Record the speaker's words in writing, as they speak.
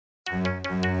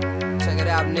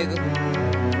mob, nigga.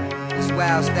 It's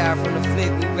Wildstyle from the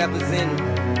flick, we representing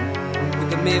with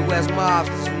the Midwest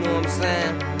mobsters, you know what I'm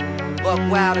saying?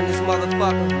 Buck Wild in this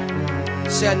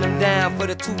motherfucker, shutting them down for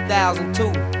the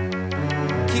 2002.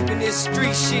 Keeping this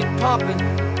street shit pumping.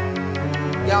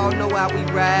 Y'all know how we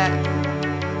ride,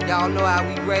 y'all know how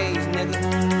we raise, nigga.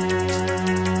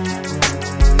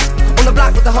 On the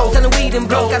block with the hoes and the weed and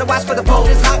blow. Gotta watch for the pole,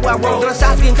 it's hot where I roll. During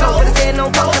shots getting cold, but it's standing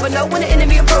on cold. Never know when the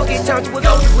enemy approach, gets turned to a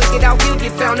ghost. Wicked out, will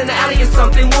get found in the alley or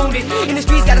something wounded. In the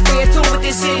streets, gotta stay in tune with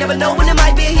this shit. Never know when it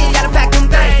might be a hit, gotta pack them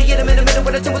things. Get them in the middle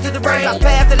with a tumble to the brain. Stop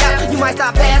passing out, you might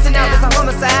stop passing out. It's a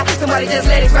homicide, somebody just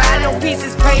let it ride. No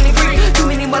pieces, pain and grief, too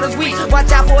many mothers weak.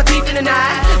 Watch out for a thief in the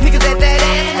night. Niggas at that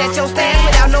ass and at your stand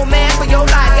without no mask for your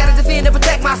life. Gotta defend and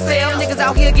protect myself. Niggas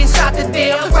out here getting shot to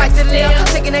death, right to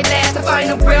left, taking their last to find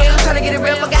a breath. Trying to get it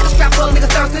real, I got a strap up, niggas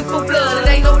thirsting for blood.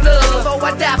 It ain't no love, before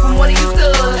I die from one of you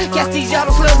studs. Catch these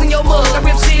yellow slugs in your mug, I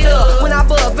rip shit up. When I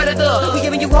buzz, better duck, we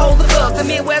giving you hoes the fuck. The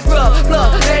Midwest rough,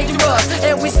 plug, dangerous,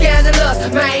 and we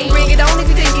scandalous. Man, bring it on if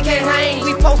you think you can't hang.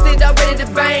 We posted up, ready to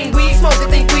bang. We smoke it,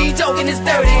 think we joking, it's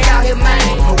dirty out here,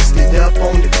 man. Posted up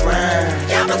on the grind.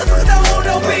 Y'all motherfuckers don't want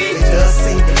no beef. It does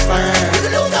seem to find. We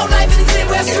can lose our life in this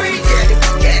Midwest street.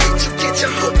 Get it, you get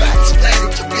your hook out,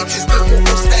 splatted. Your bitches don't want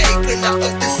no static when I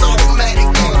up this automatic.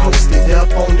 Posted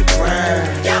up on the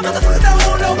grind. Y'all motherfuckers don't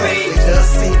want no beef. It does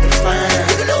seem to find.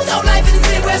 We can lose our life in this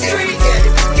Midwest street.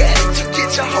 Get it, you get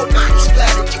your hook out,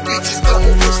 splatted. Your bitches don't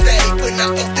want no static when I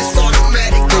up this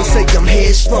automatic. They say I'm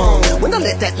headstrong when I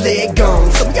let that leg go.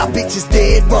 Some of y'all bitches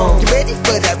dead wrong. You ready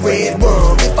for that red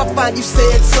rum? If I find you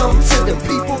said something to them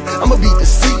people, I'ma be to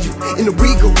see you in the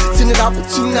regal. Send it out for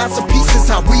 2 nights of pieces,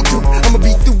 how we do. I'ma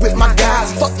be through with my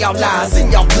guys. Fuck y'all lies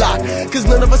in y'all block, cause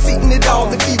none of us eating it all.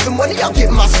 If even one of y'all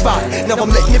get my spot, now I'm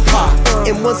letting it pop.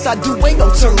 And once I do, ain't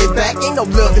no turning back. Ain't no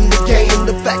love in the game.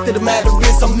 The fact of the matter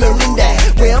is I'm learning that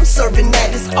where I'm serving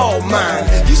that is all mine.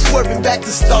 You swerving back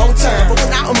to stall time, but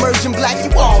when I emerge in black, you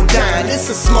all dying. It's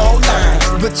a small line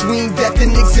between death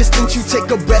and existence. You take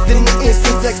a breath in the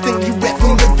instant. Next thing you rep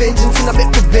from the vengeance, and I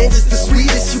bet revenge is the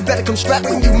sweetest. You better come strapped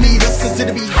when you meet us, cause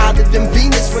it'll be hotter than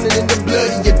Venus, running in the blood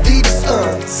of your Adidas.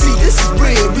 See, this is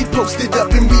real. We posted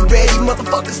up and we ready.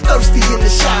 Motherfuckers thirsty in the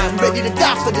shine, ready to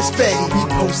die for this fatty. We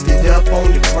posted up on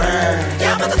the grind.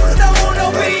 Y'all motherfuckers don't want no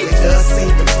beef. It does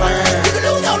seem to find. We can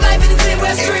lose our life in this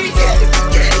Midwest street. Get it,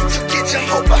 you get your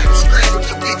whole body splatted.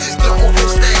 Your bitches don't want no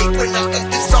static when I up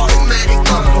this automatic.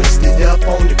 Posted up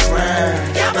on the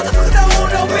grind. Y'all motherfuckers don't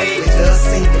want no beef. It does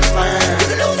seem to find. We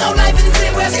can lose our life in this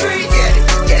Midwest street. Get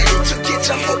it, you get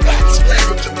your whole body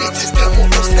splatted. Your bitches don't want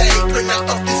no static when I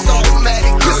up this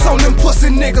automatic. This on them pussy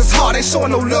niggas hard, ain't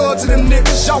showing no love to them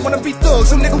niggas. Y'all wanna be thugs,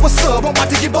 some nigga what's up? I'm about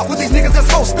to give up with these niggas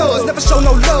that's whole studs. Never show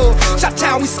no love. Shot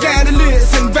town, we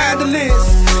scandalous and vandalous.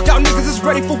 Y'all niggas is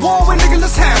ready for war, when nigga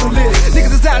let's handle it.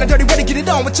 Niggas is down and dirty, ready to get it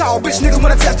on with y'all. Bitch niggas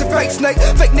wanna test your fake snake.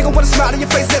 Fake nigga wanna smile in your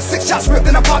face, let 6 shots rip,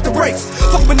 then I pop the brakes.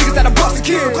 Fuck with niggas that I bust a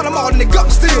kill, call them all in the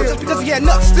gut still. Just because he had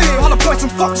nuts still, all the points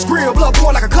and fuck the grill. Blood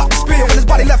pouring like a cup of spill. When his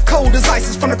body left cold as ice,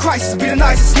 from the crisis. Be the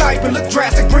nicest sniper, look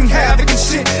drastic, bring havoc and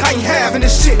shit. I ain't having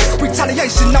this shit.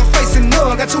 Retaliation, I'm facing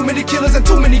none. Got too many killers and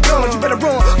too many guns. You better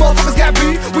run, motherfuckers got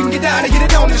beat. We can get down and get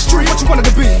it on in the street. What you wanted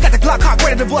to be? Got the Glock cock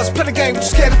ready to bust. Play the game, but you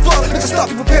scared to fuck. Niggas stuff,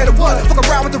 you prepared to what? Fuck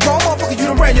around with the wrong motherfucker, you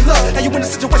done ran your luck. Now you in a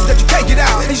situation that you can't get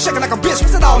out. And you shaking like a bitch,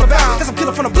 what's it all about? Cause I'm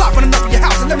killing from the block, running up in your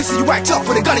house. And let me see you act tough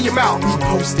with a gun in your mouth. We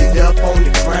posted up on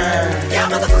the grind.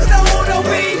 Y'all motherfuckers don't want no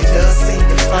beef. It does seem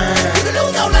to find. We can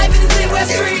lose our life in this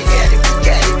Midwest street.